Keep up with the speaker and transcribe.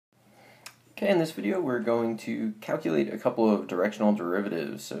Okay, in this video we're going to calculate a couple of directional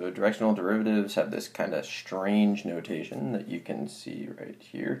derivatives. So directional derivatives have this kind of strange notation that you can see right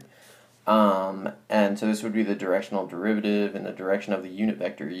here. And so this would be the directional derivative in the direction of the unit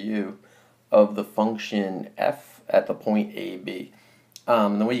vector u of the function f at the point a, b.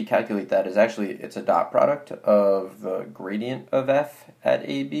 And the way you calculate that is actually it's a dot product of the gradient of f at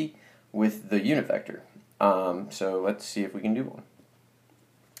a, b with the unit vector. So let's see if we can do one.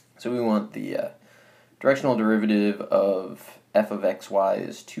 So we want the directional derivative of f of xy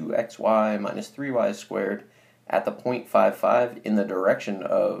is 2xy minus 3y squared at the point 5, 5 in the direction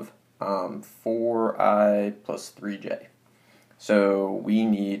of 4i plus 3j. So we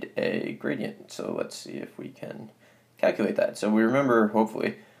need a gradient. So let's see if we can calculate that. So we remember,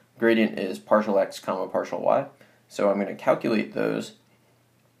 hopefully, gradient is partial x comma partial y. So I'm going to calculate those.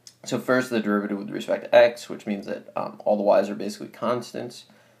 So first the derivative with respect to x, which means that all the y's are basically constants.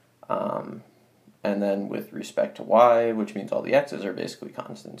 And then with respect to y, which means all the x's are basically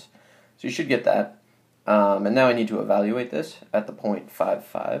constants. So you should get that. And now I need to evaluate this at the point 5,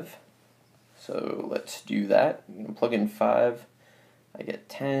 5. So let's do that. I'm going to plug in 5. I get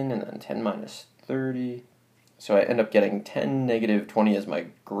 10, and then 10 minus 30. So I end up getting 10, negative 20 as my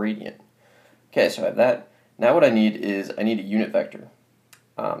gradient. Okay, so I have that. Now what I need is I need a unit vector.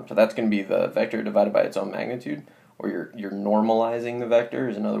 So that's going to be the vector divided by its own magnitude, or you're normalizing the vector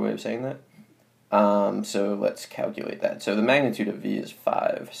is another way of saying that. So let's calculate that. So the magnitude of v is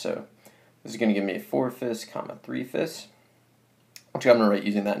 5. So this is going to give me 4/5, comma 3/5. Which I'm going to write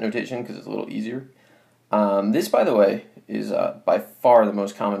using that notation because it's a little easier. This, by the way, is by far the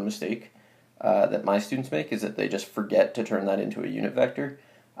most common mistake that my students make, is that they just forget to turn that into a unit vector,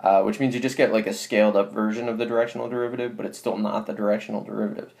 which means you just get like a scaled up version of the directional derivative, but it's still not the directional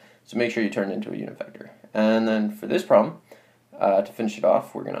derivative. So make sure you turn it into a unit vector. And then for this problem, to finish it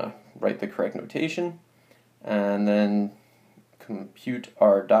off, we're going to write the correct notation and then compute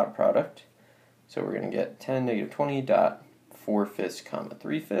our dot product. So we're going to get 10, negative 20 dot 4/5, comma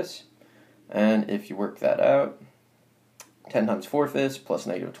 3/5. And if you work that out, 10 times 4/5 plus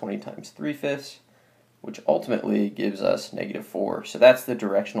negative 20 times 3/5, which ultimately gives us negative 4. So that's the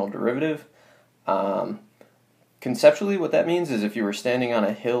directional derivative. Conceptually, what that means is if you were standing on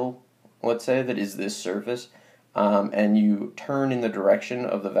a hill, let's say, that is this surface, and you turn in the direction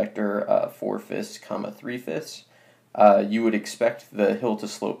of the vector 4/5, comma 3/5, you would expect the hill to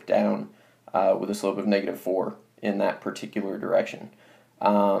slope down with a slope of negative 4 in that particular direction.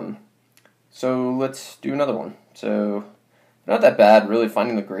 So let's do another one. So not that bad, really.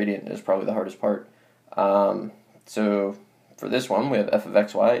 Finding the gradient is probably the hardest part. So for this one, we have f of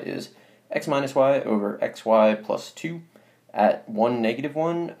xy is x minus y over xy plus 2 at 1, negative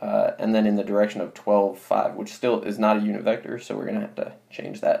 1, and then in the direction of 12, 5, which still is not a unit vector, so we're going to have to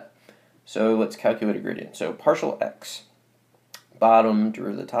change that. So let's calculate a gradient. So partial x, bottom,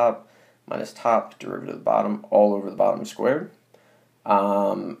 derivative of the top, minus top, derivative of the bottom, all over the bottom squared.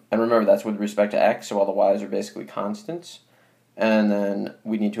 And remember, that's with respect to x, so all the y's are basically constants. And then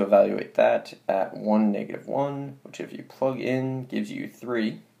we need to evaluate that at 1, negative 1, which if you plug in gives you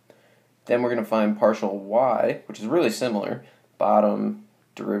 3. Then we're going to find partial y, which is really similar. Bottom,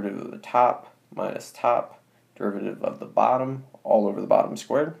 derivative of the top, minus top, derivative of the bottom, all over the bottom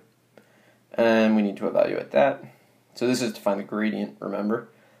squared. And we need to evaluate that. So this is to find the gradient, remember.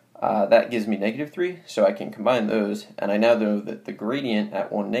 That gives me negative 3, so I can combine those. And I now know that the gradient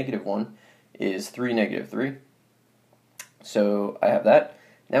at 1, negative 1 is 3, negative 3. So I have that.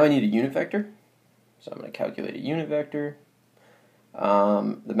 Now I need a unit vector. So I'm going to calculate a unit vector.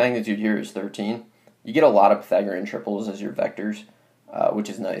 The magnitude here is 13. You get a lot of Pythagorean triples as your vectors, which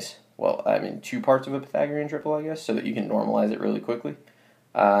is nice. Well, I mean, 2 parts of a Pythagorean triple, I guess, so that you can normalize it really quickly.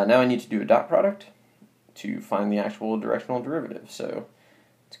 Now I need to do a dot product to find the actual directional derivative. So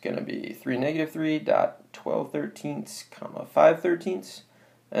it's going to be 3, negative 3 dot 12/13, comma 5/13.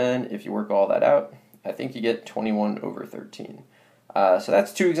 And if you work all that out, I think you get 21 over 13. So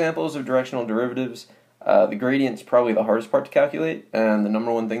that's 2 examples of directional derivatives. The gradient's probably the hardest part to calculate, and the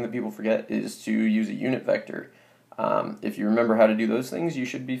number one thing that people forget is to use a unit vector. If you remember how to do those things, you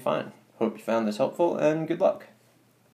should be fine. Hope you found this helpful, and good luck.